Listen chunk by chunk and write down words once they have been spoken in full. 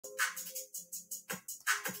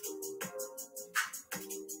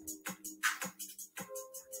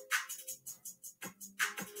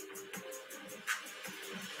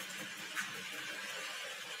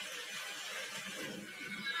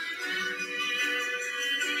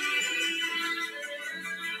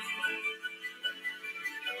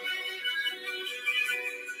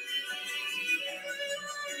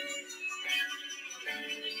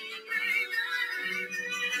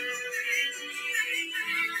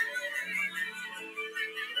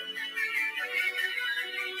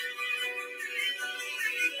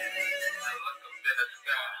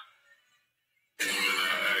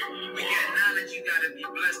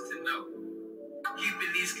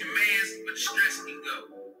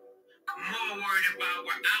more worried about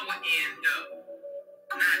where I would end up.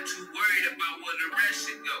 Not too worried about where the rest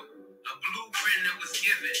should go. A blueprint that was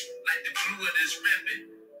given, like the blue of this ribbon.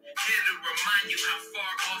 Here to remind you how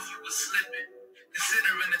far off you were slipping.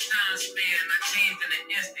 Considering the time span, I changed in an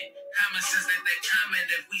instant. Common sense that comment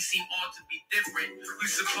that we seem all to be different. We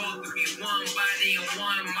supposed to be one body and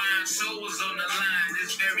one mind. Souls on the line.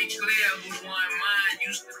 It's very clear who one mind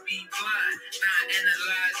used to be blind. Now I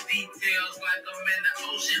analyze details like I'm in the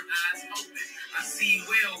ocean, eyes open. I see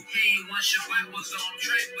Will came once your bike was on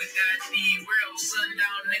track, but got derailed.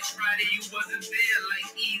 Sundown next Friday, you wasn't there like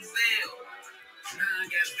Ezel. Now I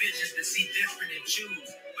got visions to see different and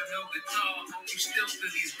choose. But no guitar, you still feel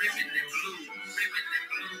these ribbon and blue. Ribbon and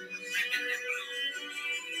blue, ribbon and blue.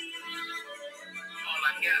 All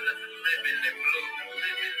I got is ribbon and blue.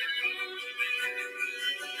 Ribbon and blue, ribbon and blue.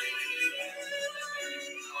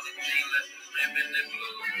 All the J-Less, ribbon and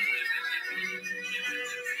blue. Ribbon and blue,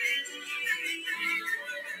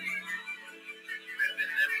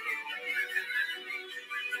 ribbon and blue.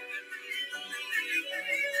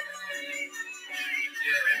 Ribbon and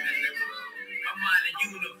blue, ribbon and blue. My mind and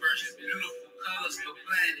universe, beautiful colors, no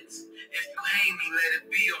planets. If you hate me, let it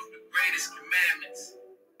be off the greatest commandments.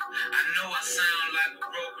 I know I sound like a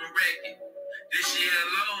broken record. This year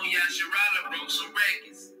alone, Yasharala broke some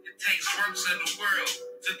records. It takes works of the world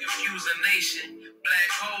to confuse a nation. Black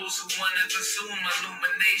holes who wanna consume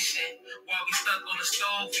illumination. While we stuck on the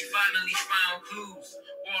stove, we finally found clues.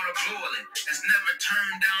 Water boiling, that's never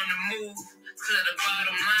turned down to move. To the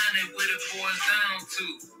bottom line and what it boils down to.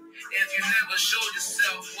 If you never showed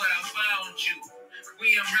yourself what I found you.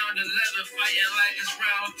 We in round 11 fighting like it's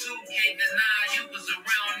round 2. Can't deny you was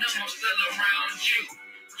around them, I'm still around you.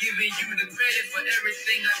 Giving you the credit for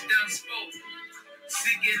everything I done spoke.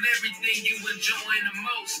 Seeking everything you enjoying the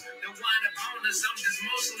most. The wine of bonus, I'm just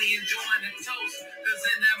mostly enjoying the toast. Cause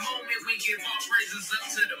in that moment we give our praises up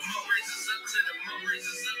to the mo. Praises up to the mo.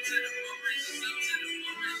 Praises up to the mo. Praises up to the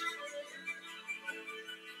mo.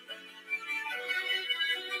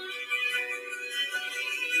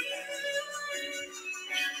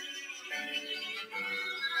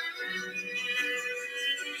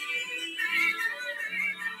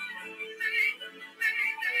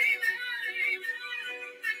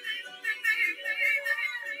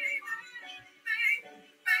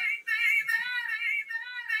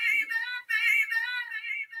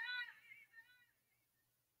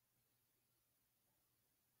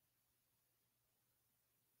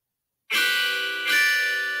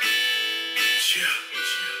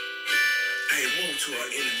 To our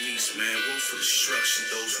enemies, man, woe for destruction,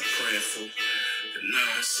 those who praying for the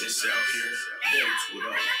nonsense out here, woe to it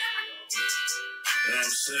all. You know what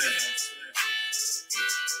I'm saying?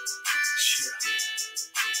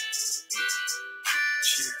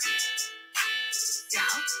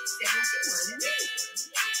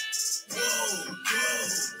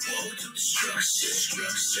 Woe to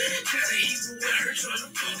destruction, got an evil word trying to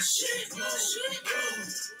function.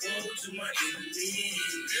 Woe to my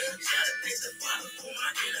enemies. Gotta thank the Father for my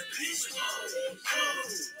enemies.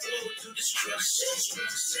 Woe to destruction.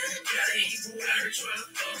 Got an evil word trying to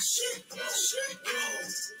function.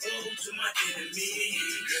 Woe to my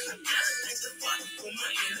enemies. I gotta thank the Father for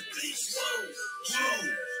my enemies.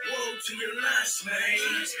 Woe to your lies, man.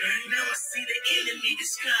 Now I see the enemy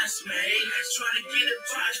disguise, man. Trying to get a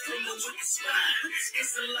prize from a wicked spot.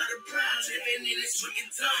 It's a lot of pride living in this wicked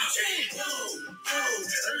time.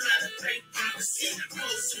 A lot of fake prophecy. Woe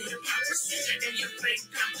to hypocrisy and your fake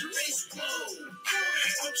doctrines.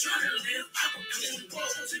 I'm trying to live up a clean. Woe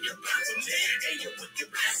to your blasphemy and your wicked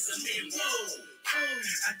blasphemy.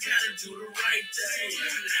 I gotta do the right thing.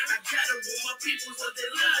 I gotta warn my people of their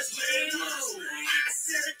lies, man. I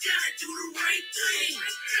said I gotta do the right thing.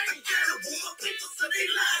 I gotta warn my people of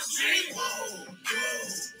their lies, man.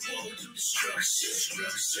 Woe to destruction.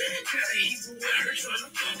 Got an evil word trying to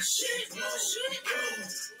function.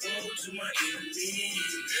 Woe to my enemies.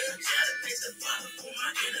 I gotta thank the Father for my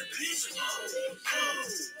enemies. Woe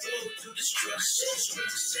to destruction.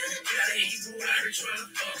 Got an evil word trying to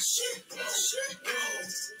function.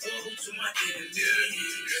 Woe to my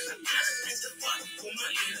enemies. I gotta thank the Father for my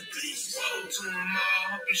enemies. Woe to them all.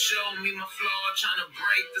 Hope you show me my flaw. Trying to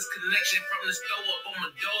break this connection from the store up on my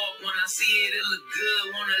dog. When I see it, it look good.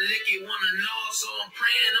 Wanna lick it, wanna gnaw. So I'm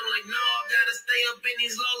praying. I'm like, no, I gotta stay up in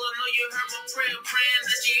these laws. I know you heard my prayer. I'm praying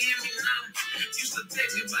that you hear me now. Used to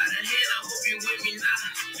take me by the hand. I hope you with me now.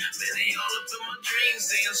 Man, they all up in my dreams.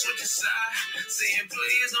 Saying switch your side. Saying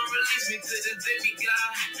please don't release me to the demigod.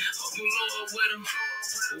 Hope you Lord with him.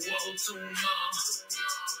 Woe to them all.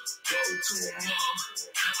 Woe to them all.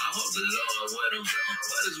 I hope the Lord with them,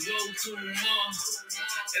 but it's woe to them all.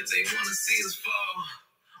 If they wanna see us fall.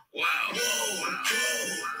 Wow. Whoa,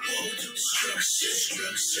 to destruction.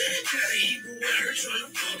 Got a Hebrew word trying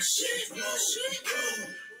to function.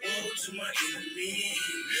 Whoa, to my enemy.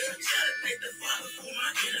 Gotta thank the Father for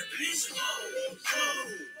my enemies.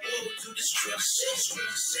 Whoa, to destruction.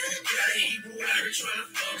 Got a Hebrew word trying to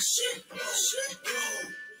function.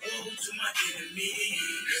 Whoa, to my enemy.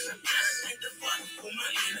 Gotta thank the Father for my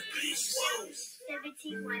enemies. Whoa.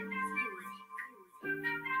 71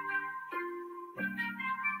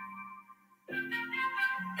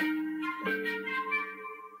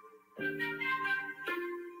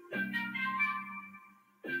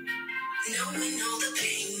 Knowing all the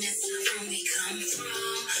pain and suffering we come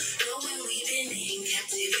from, knowing we've been in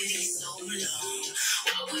captivity so long,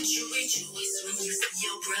 why would you rejoice when you see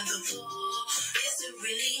your brother fall? Is it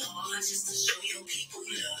really hard just to show your people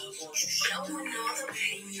love? Won't you knowing all the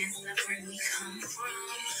pain and suffering we come from,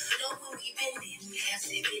 knowing we've been in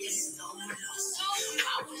captivity so long,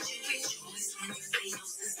 why would you rejoice when you see your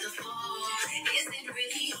sister fall? Is it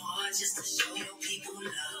really hard just to show your people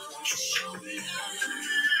love? Won't you show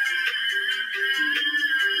love?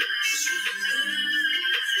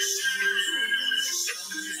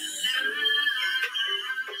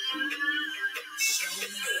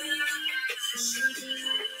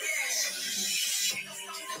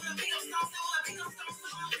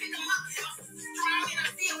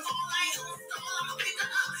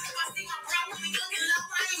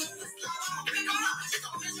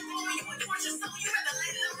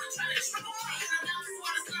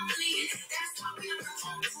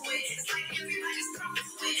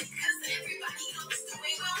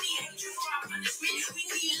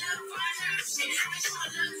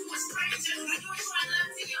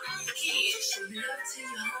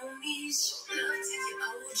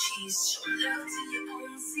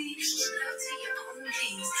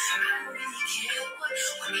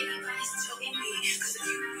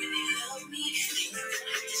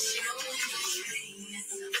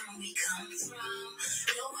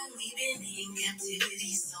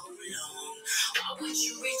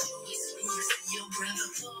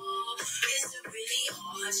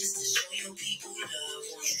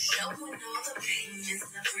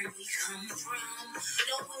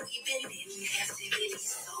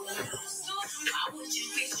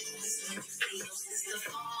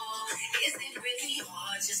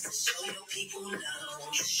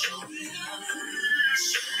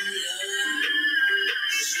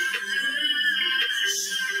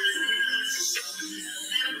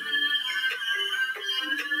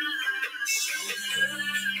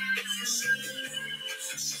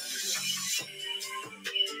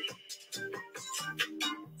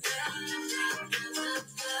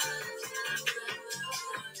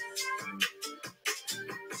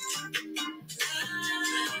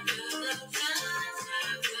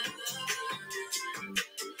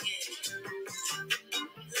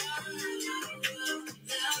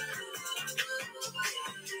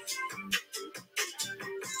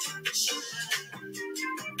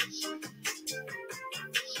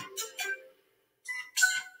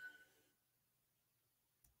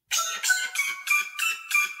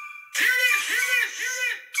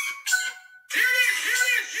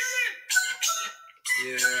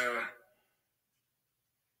 Yeah.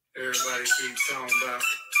 Everybody keep talking about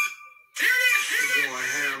we're going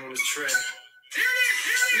ham on the track.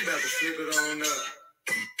 We about to flip it on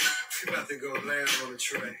up. We about to go lamb on the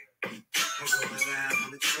track. I'm going lamb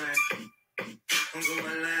on the track. I'm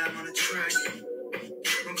going lamb on the track.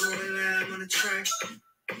 I'm going lamb on the track.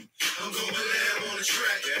 I'm going lamb on the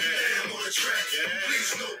track, lamb on the track.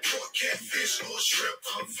 Please no pork, catfish, or shrimp.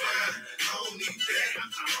 I'm fine. I don't need that.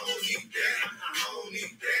 I don't need that. I don't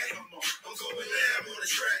need that. I'm going lamb on the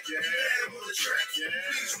track, lamb on the track.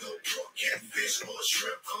 Please no pork, catfish, or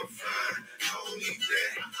shrimp. I'm fine. I don't need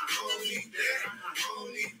that. I don't need that. I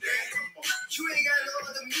don't need that. You ain't got no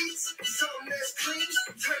other meats, something that's clean.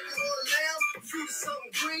 Turkey or lamb, fruit or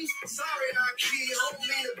something green. Sorry, not key, I don't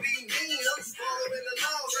mean to be mean. I'm just following the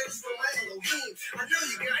laws, ready for my Halloween. I know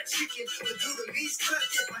you got chicken, but do the meat's cut.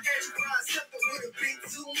 If I had you fried separate, would it be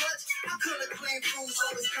too much? I couldn't clean foods,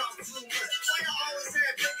 always cost too much. Why you always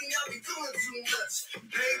have bacon, y'all be doing too much?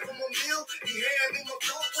 Paid for my meal, he had me my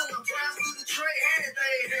pork. When I browsed through the tray,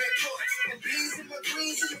 everything had pork. My beans and my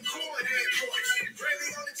greens and the corn had pork. Gravy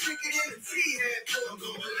on the chicken and the tea had pork. I'm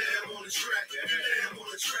going lamb on the track, lamb on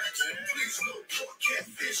the track. Please no pork,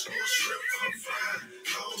 catfish, or shrimp. I'm fine.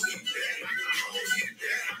 I don't need that. I don't need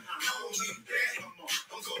that. I don't need that.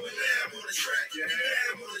 I'm going lamb on the track,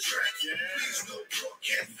 lamb on the track. Please no pork,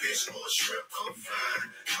 catfish, or shrimp. I'm fine.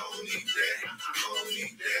 I don't need that. I don't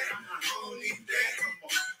need that.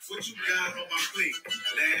 on my plate.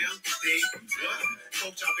 Lamb, steak, what?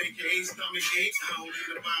 Coach up aka stomach ache. I don't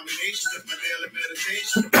need abomination, that's my daily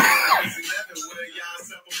meditation. 11 where y'all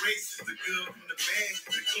separate the good from the bad,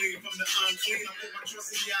 the clean from the unclean. I put my trust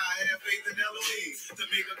in y'all, I have faith in Elohim to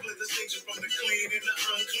make a clear distinction from the clean and the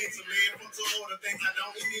unclean. So man from to order things I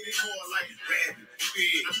don't eat anymore, like rabbit,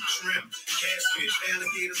 pig, shrimp, catfish,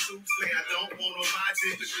 alligator souffle. I don't want no my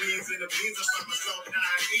dish, the greens and the beans. I find myself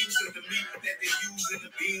not eating to the meat that they use in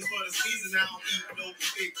the beans for the season. I don't eat no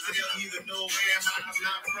big tail, neither no ham. I'm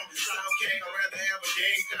not from South K, I'd rather have a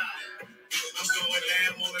gamecock. I'm going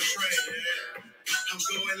lamb on the tray, yeah. I'm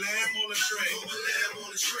going lamb on the tray. Going lamb on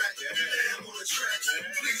the track, yeah. Lamb on the track,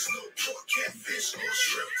 yeah. Please no pork, catfish, or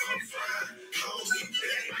shrimp. I'm fine. I don't need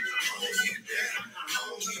that. I don't need that. I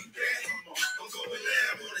don't need that. Come on. I'm going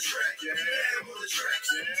lamb on the track, yeah. Lamb on the track,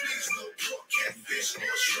 yeah. Please no pork, catfish,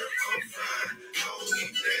 or shrimp. I'm fine. I don't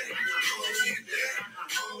need that. I don't need that.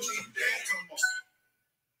 I don't need that. Come on.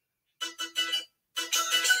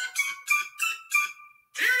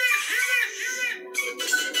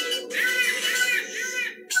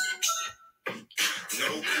 No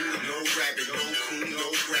cool, no rabbit, no coon, no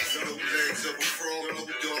rat, no legs of a frog, no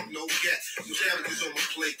dog, no cat. No sandwiches on my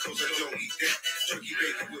plate, cause I don't eat that. Turkey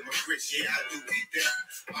bacon with my grits, yeah, I do eat that.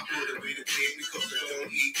 I put away the pig because I don't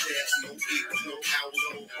eat that. No eagles, no owls,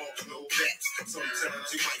 no hawks, no bats. Sometimes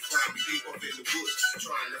you might find me deep up in the woods,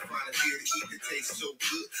 trying to find a deer to eat that tastes so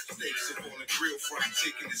good. Steaks up on the grill, fried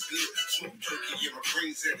chicken is good. Smoked turkey in my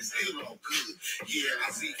greens and it's still all good. Yeah, I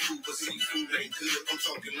see food, but seafood ain't good. I'm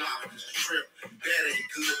talking lobsters, shrimp, that ain't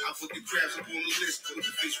good. I put the crabs up on the list, put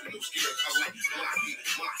the fish with no scales. I like mahi,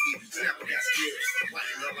 snapper got scales.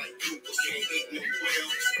 I like blue, but can't eat no quail.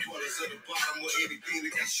 Quarters at the bottom of anything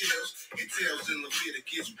that got shells. It tells in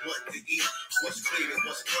Leviticus what to eat, what's clean and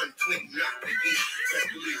what's unclean not to eat. Best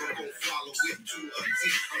believe I'm gonna follow it to a T.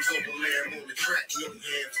 I'm going lamb on the track, no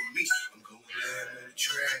hand for me. I'm going lamb on the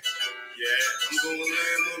track. Yeah, I'm going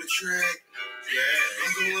lamb on the track. Yeah,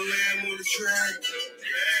 I'm going lamb on the track.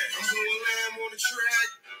 Yeah, I'm going lamb on the track.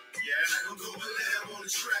 Yeah, I'm going lamb on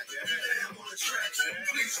the track. Yeah, lamb on the track. Yeah.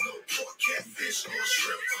 Please no pork, catfish, or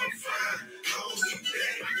shrimp. I'm fine. I don't need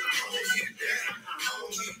that. I don't need that. I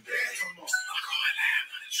don't need that. Come on. I'm going lamb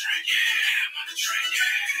on the track. Yeah, lamb on the track.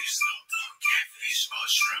 Yeah, please no pork, catfish, or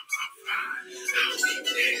shrimp. I'm fine. I don't need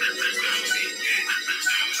that. I don't need that. I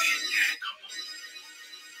don't need that. Come on.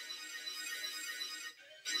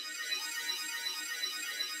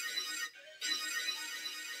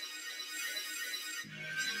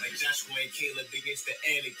 Like Joshua and Caleb against the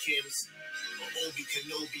Anakims, or Obi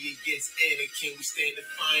Kenobi against Anakin. We stand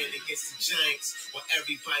defiant against the giants, while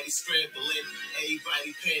everybody scrambling,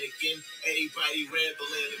 everybody panicking, everybody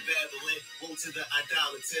rambling and babbling. Woe to the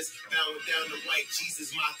idolaters, bowing down to white Jesus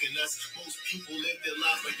mocking us. Most people live their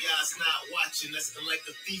life, but y'all's not watching us. And like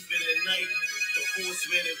the thief in the night, the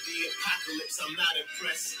horseman of the apocalypse, I'm not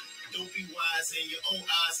impressed. Don't be wise in your own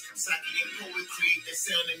eyes. Saki and poet create that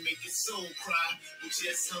sound and make your soul cry. We're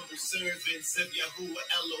just humble servants of Yahuwah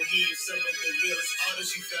Elohim. Some of the realest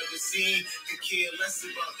artists you've ever seen could care less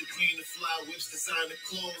about the green of fly whips, designer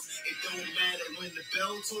clothes. It don't matter when the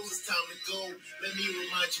bell tolls, it's time to go. Let me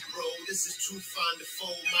remind you, bro, this is truth find the foe.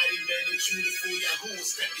 Mighty man and beautiful Yahuwah,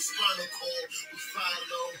 step your spinal cord. We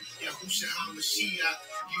follow Yahushua HaMashiach.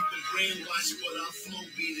 You've been brainwashed, but our flow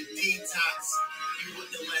be the detox. You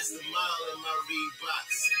wouldn't last a mile in my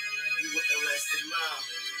Reeboks. You wouldn't last a mile.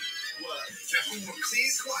 What? Yahuwah,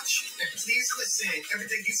 please watch and please listen. Every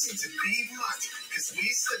day you seem to be mocked, cause we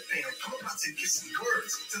slipping. I'm about to give some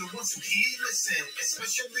words to the ones who heed listen,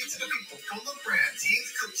 especially to the people full of wrath. Teeth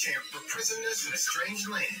cook champ, we're prisoners in a strange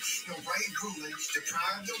land. No right ruling,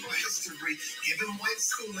 deprived of our history, given white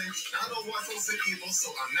schooling. Not all white folks are evil, so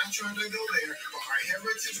I'm not trying to go there. But our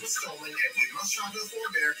heritage was stolen, and we must try to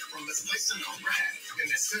forbear from misplacing our wrath. And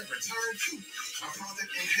instead return to our Father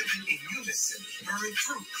in heaven in unison, burn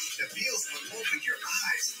through the veils will over your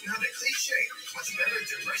eyes. Not a cliche, much better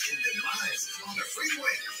direction than lies. On the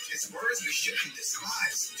freeway, his words we shouldn't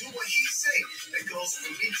despise. Do what he say, that goes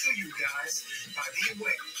from me to you guys. By the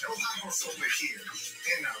way, no high horse over here.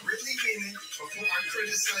 And I really mean it. Before I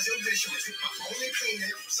criticize your dish, I'm gonna take my own and clean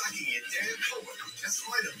it. Psyche and damn poet, that's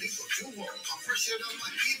quite a legal duo. I'm fresher than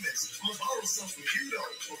my evens. I'm gonna borrow some from you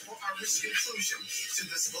though, before I risk inclusion. To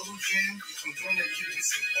this little jam, I'm gonna give you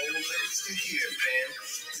some old lyrics to hear, man.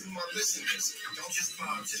 To my listeners, don't just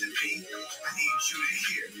bob to the beat. I need you to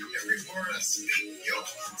hear every word I speak. Yo,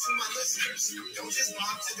 to my listeners, don't just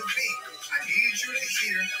bob to the beat. I need you to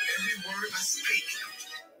hear every word I speak.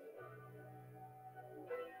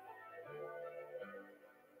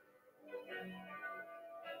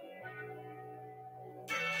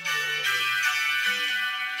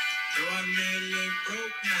 may look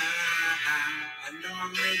broke now, I know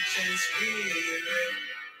I'm rich in spirit.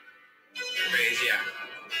 Praise ya.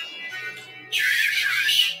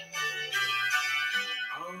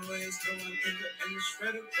 Always throwing people in the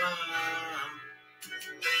shredder bomb.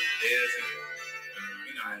 There's it.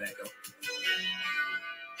 You know how that go.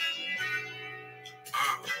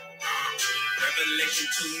 Revelation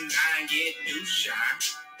 2:9, get new shine.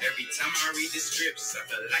 Every time I read the scripts, I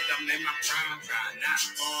feel like I'm in my prime. Try not to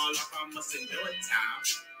fall off, I must endure time.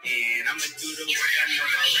 And I'ma do the work I know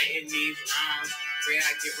by writing these rhymes. Pray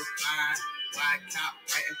I get refined. Why cop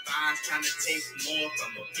writing fines, trying to take more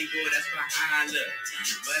from the people that's behind us.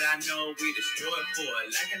 But I know we destroyed for a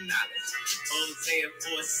lack of knowledge. Hosea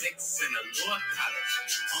 4:6 in the Lord College.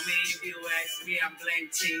 Homie, if you ask me, I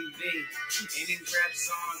blame TV. In these rap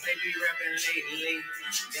songs, they be rapping lately.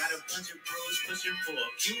 Got a bunch of bros pushing for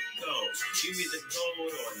a few goals. You either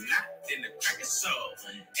gold or not, then the crack is sold.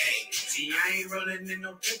 Hey, see, I ain't rolling in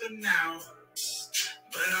no paper now,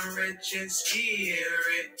 but I'm rich in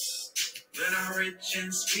spirit. But I'm rich in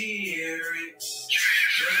spirit.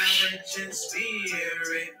 But I'm rich in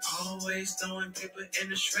spirit. Always throwing paper in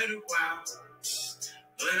the shredder wow.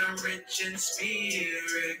 But I'm rich in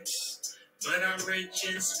spirit. But I'm rich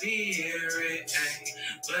in spirit. Ay.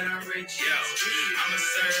 But I'm rich, yo. I'm a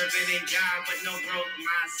servant in God with no broke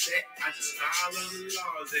mindset. I just follow the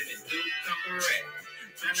laws and it do come correct.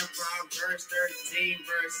 Turn to Proverbs 13,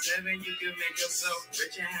 verse 7. You can make yourself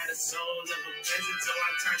rich and have the soul of a peasant. So I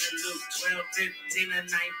turn to Luke 12, 15, and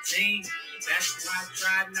 19. That's why I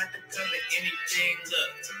try not to cover anything.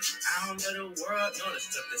 Look, I don't know the world, know the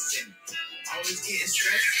stuff that's in it. Always getting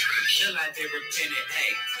stressed, feel like they repented.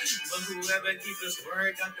 Hey, but whoever keeps his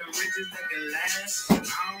word got the riches that can last. I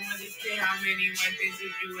don't really care how many weapons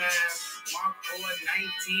you have. Mark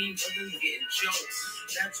 4:19, brothers getting choked.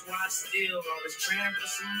 That's why I still always praying for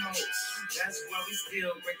some hope. That's why we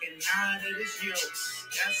still breaking out of this yoke.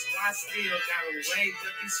 That's why I still gotta wake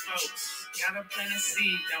up these folks. Gotta plant a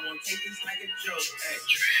seed that won't take this like a joke. Hey,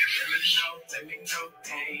 let me know,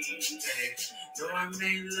 hey, hey. Though I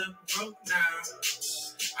may look broke now,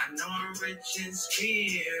 I know I'm rich in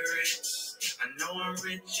spirit. I know I'm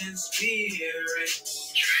rich in spirit.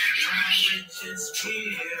 I know I'm rich in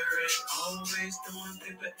spirit. Always throwing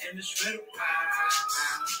paper in the shredder pile.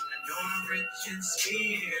 I know I'm rich in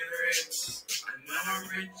spirit. I know I'm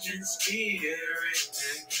rich in spirit.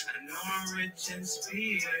 I know I'm rich in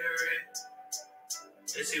spirit.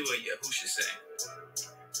 Let's see what Yahusha say.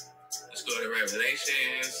 Let's go to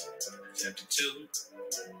Revelations chapter 2,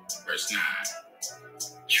 verse 9.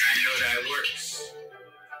 I know that it works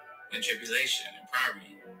in tribulation and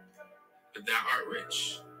poverty, but thou art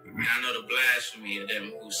rich. And I know the blasphemy of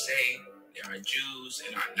them who say they are Jews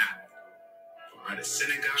and are not, for are the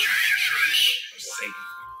synagogue of Satan.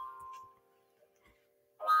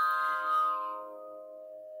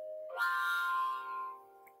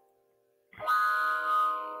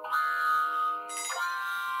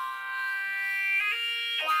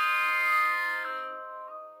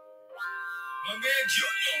 My man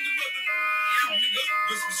Junior on the mother. Yeah, nigga,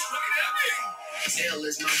 whisper straight at me. Hell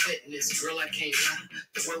is my witness, girl, I can't lie.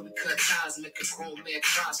 The way we cut ties make a grown man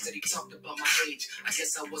cry. Said he talked about my age. I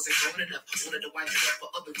guess I wasn't grown enough. Wanted to wipe you up for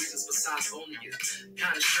other reasons besides owning you.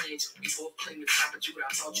 Kinda strange, we both claim the top of Judah.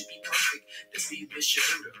 I thought you'd be perfect, to be Miss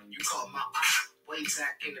Yehuda. You caught my eye. Way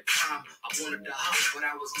back in the time, I wanted to holler, but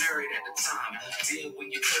I was married at the time. Then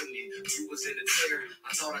when you told me you was in the tear,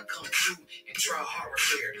 I thought I'd come through and try horror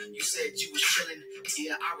fair. You said you was chilling,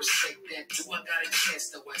 yeah, I respect that. Do I got a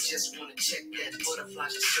chance though? I just wanna check that.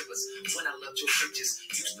 Butterflies and shivers when I loved your pictures.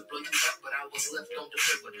 Used to blow you up, but I was left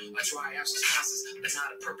undelivered. My dry ass responses, but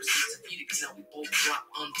not a purpose defeated, cause now we both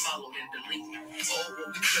drop, unfollowed and delete. Oh,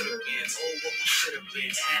 what we could have been, oh, what we should have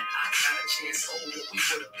been. Had I got a chance, oh, what we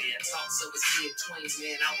would have been. Thoughts of us being twins,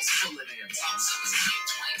 man, I was full of them. Thoughts of us being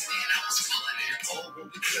twins, man, I was full of them. Oh, what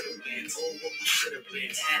we could have been, oh, what we should have been.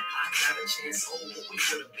 Had I got a chance, oh, what we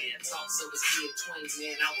would have been. Thoughts of us being twins,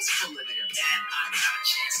 man, I was full of them. Had I got a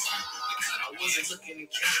chance, oh, what we could have been. I wasn't looking in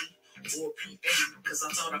Cali or PA, cause I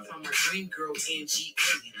thought I found my dream girl in GA.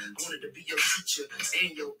 Wanted to be your teacher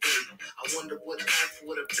and your baby. I wonder what life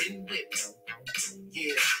would have been with.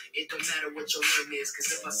 Yeah, it don't matter what your name is, cause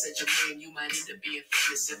if I said your name, you might end up being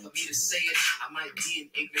famous. And for me to say it, I might be an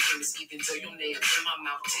ignoramus, even though your name in my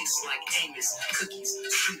mouth tastes like Amos. Cookies,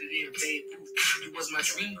 sweeter than Babe Ruth. You was my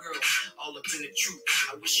dream girl, all up in the truth.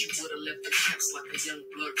 I wish you would have left the camps like a young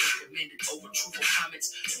blood recommended. Over truthful comments,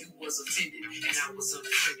 you was offended, and I was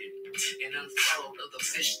unfriended and unfollowed of the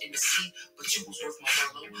fish in the sea, but you was worth my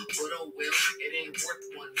wallow. But oh well, it ain't worth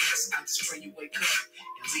one mess. I just pray you wake up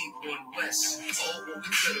and leave one west. Oh, what we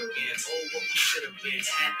could have have been, oh, what we should have been.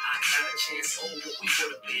 Had I got a chance, oh, what we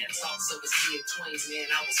would have been. Thoughts of us being twins, man,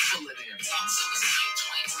 I was full of them. Thoughts of us being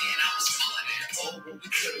twins, man, I was full of them. Oh, what we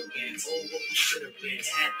could have been, oh, what we should have been.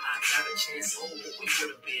 Had I got a chance, oh, what we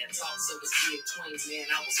would have been. Thoughts of us being twins, man,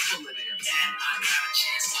 I was full of them. Had I got a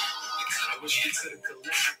chance, oh, what we could have been. I wish we could have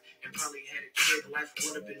collabed and probably had a kid. Life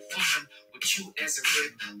would have been fun with you as a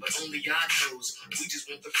rib, but only God knows. We just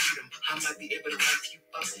want the freedom. I might be able to wrap you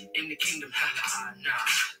up in the kingdom. Ha ha, nah.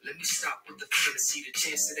 Let me stop with the fantasy. The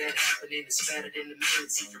chance of that happening is fatter than the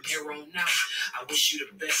melody. From here on out, I wish you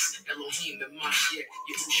the best. Elohim and Mashiach,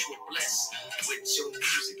 Yahushua bless with your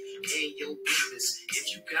music and your business. If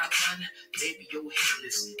you got one, maybe you're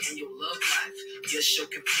hitless and your love life. Yes, your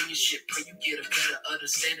companionship. Pray you get a better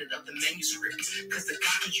understanding of the manuscript. Cause the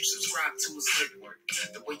doctrines you subscribe to is legwork.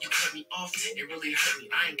 The way you cut me off, it really hurt me.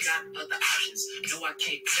 I ain't got other options. No, I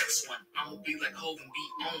can't text one. I'ma be like Hov and be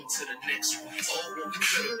on to the next one. Oh, what we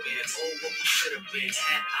could have been. Oh, what we should have been.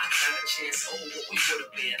 Had I got a chance, oh, what we would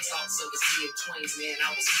have been. Thoughts of us being twins, man, I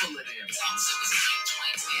was full of them. Thoughts of us being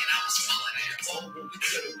twins, man, I was full of them. Oh, what we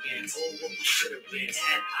could have been. Oh, what we should have been.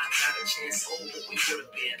 Had I got a chance, oh, what we would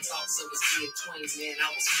have been. Thoughts of us being twins, man, I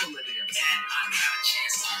was full of them. Had I got a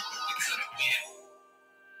chance, oh, what we could have been.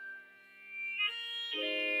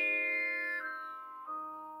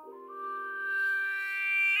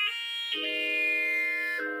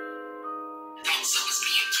 Thoughts of us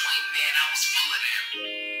being twin, man, I was full of them.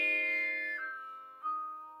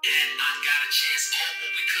 Had I got a chance, oh,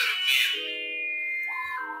 what we could have been.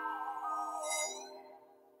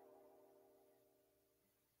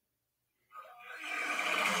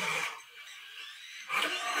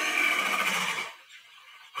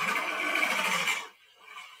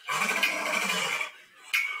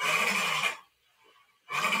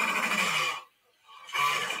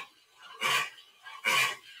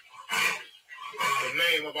 The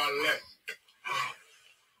name of our lesson.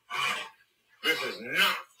 This is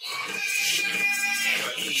not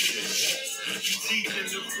an easy walk. Teaching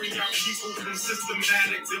to free our people from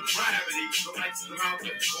systematic depravity. The lights come out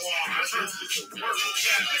the car. Our church is a work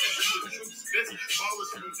cabinet. The truth spits. Follow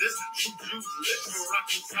from this. True Jews live for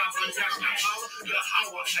rocking top on Yahweh. The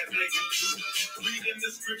Hawa had made you true. Reading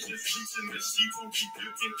the scriptures, teaching the sheep who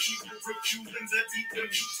rebuking evil, refusing to eat the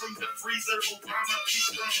meat from the freezer. Obama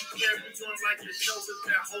keeps strong. Carry on like your shoulders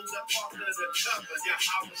that hold up off of the cover.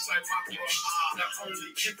 Yahweh like my Quran, the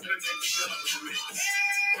only infinite judgment.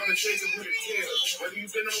 Brother Jacob would have killed. Whether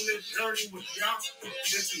you've been on this journey with y'all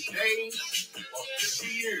 50 days or 50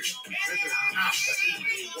 years, this is not an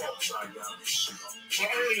easy walk by y'all. For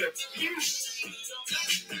only a few,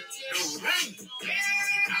 the rain,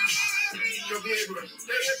 you'll be able to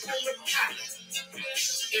stay upon the path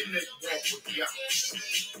in this walk with y'all,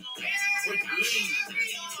 which leads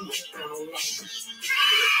to eternal life.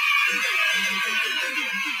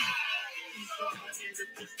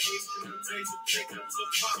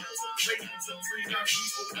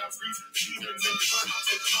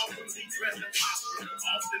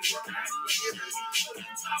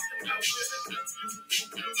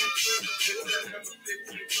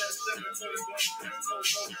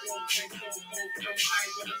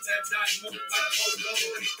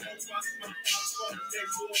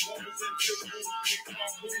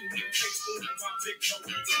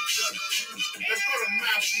 Let's go to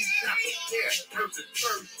Matthew chapter 10, verses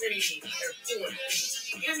 13 and 14.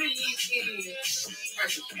 Enter ye in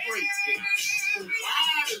as a great gate, for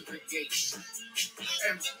wide is the gate,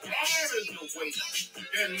 and broad is the way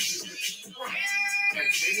that leads to Christ, and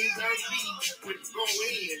many there be which go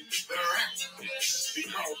in thereat.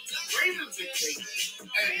 Because great is the gate,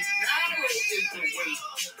 and narrow is the way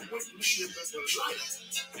which leadeth to life,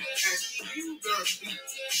 and few there be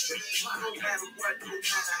that find. No matter what, no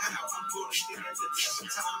matter how, I'm gonna stand the test of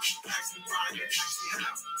time. Ask me why and ask me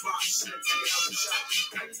how. Box shit, take out the shot.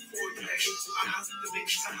 Right before you had hateful eyes, the many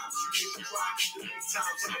times you made me cry, the many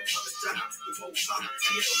times I wanna die. The most high,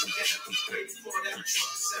 yeah, pray for that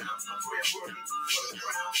truck sound. I'm praying worthy for the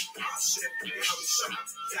crown. I said, take out the shot.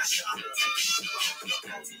 That's the other thing. The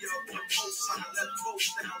only of the most high, let the post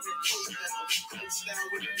down and post down. Post down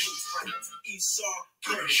with the news front. Esau,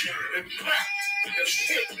 And crack, and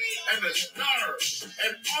hit, and the stars,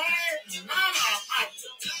 and all manner of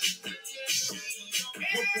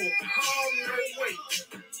which will come your way,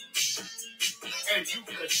 and you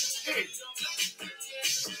can take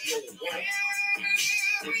your walk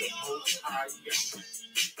with the Most High God.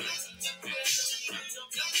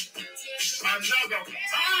 Another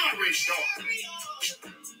fiery dark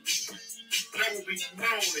that will be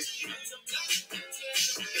thrown at you.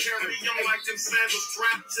 Carry young like them sandals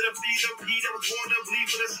strapped to the feet of Pete. I was born to bleed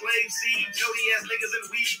for the slave seed. Jody ass niggas and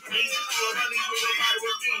weed. Please, all my knees with nobody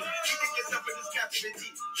with me. You think yourself in this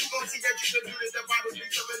captivity. You gon' see that you can do this. The Bible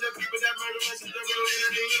speaks of the people that murder us. The real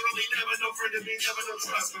enemy. Really never no friend to me, never no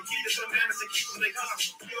trust. But keep the commandments and keep them they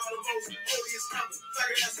custom. You are the most holiest company.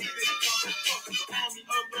 Faggot ass heathen. The army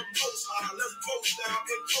of the most high. Let's post down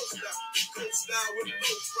and coast down. Coast down with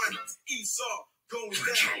no friend. Esau. Going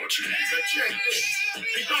down. But check this.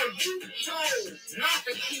 Because you chose not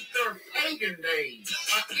to keep their pagan days,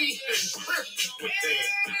 Eastern Christmas with them,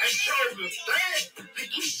 and chose instead to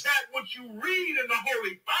keep that what you read in the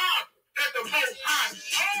Holy Bible that the Most High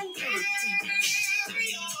told you to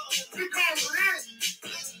keep. Because of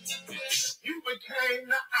this, you became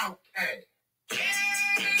the outcast.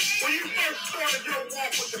 When you first started your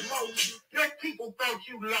walk with the most, your people thought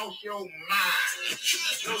you lost your mind.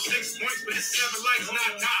 No 6 points, but it's 7 lights,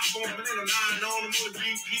 not top forming in a 9 on them on the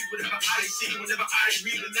GP. Whenever I see, whenever I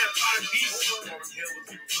read in that 5 piece.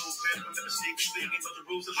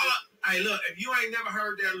 Hey, look, if you ain't never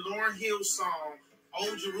heard that Lauryn Hill song,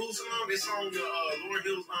 Old Jerusalem, it's on the Lauryn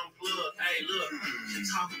Hill's Unplugged. Hey, look, she's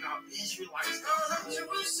talking about Israelites.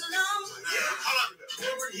 Jerusalem. Yeah, hold up.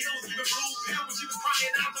 Lauryn Hill was giving blue pill when she was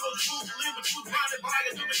crying out to those Jerusalem, but she was blinded by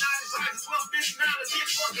the Illuminati size 1259 to get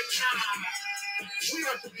fucking time. We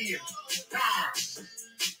are to be inspired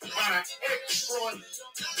by the exploits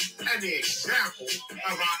and the example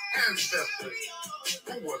of our ancestors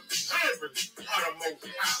who were servants of the Most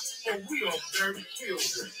High. For we are their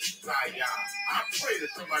children, like y'all. I pray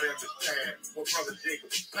that somebody understands what Brother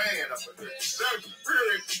Jacob is saying up in this. Their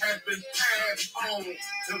spirit has been passed on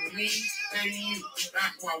to me and you.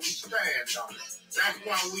 That's why we stand on it. That's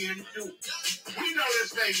why we endure. We know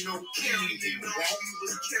this ain't no easy walk. We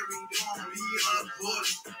was carried on beyond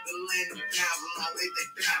borders. The land of Babylon, they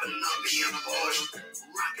Babylon beyond borders.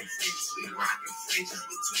 Rockin' Frenches, we rockin' Frenches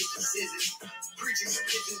with twisted scissors. Preaching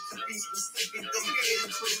pigeons to be specific, don't get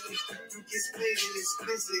it twisted. You get split and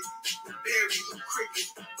explicit. Buried with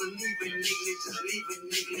crickets, believing nigga, just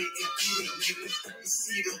leaving nigga and beating nigga. You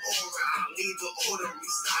see the aura, I leave the order,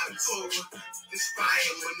 recite Torah. This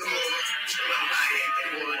fire menorah.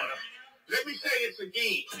 Let me say this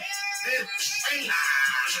again. This ain't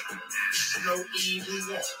no easy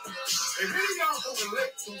walk. If any of y'all can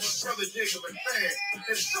relate to what Brother Jacob is saying,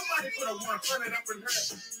 if somebody put a 100 up in her,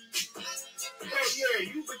 so yeah,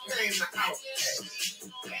 you became the outcast.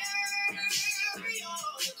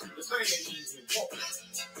 This ain't an easy walk.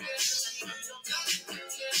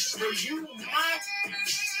 So you must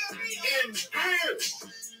endure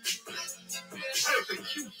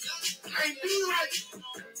persecution. And be like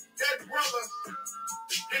that brother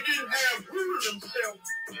that didn't have rooted himself,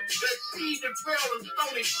 that seed that fell in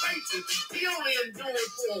stony places, he only endured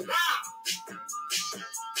for a while.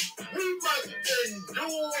 We must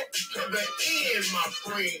endure to the end, my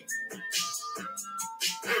friend.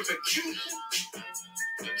 Persecution,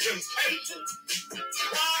 temptation,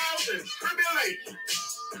 trials, and tribulation.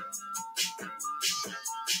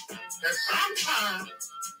 And sometimes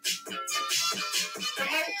the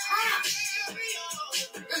Most High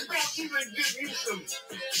is going to even give you some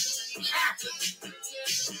chapters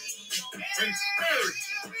and spirits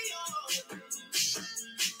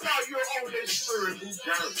while you're on this spiritual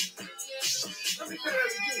journey. Let me say that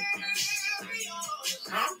again.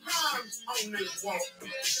 Sometimes on this walk,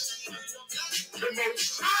 the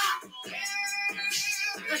Most High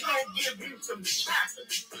is going to give you some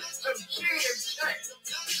chapters, some checks,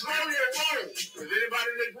 slowly roll. If anybody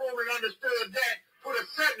in this room that understood that, put a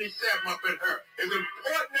 77 up in her. It's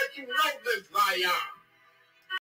important that you know this, Zion.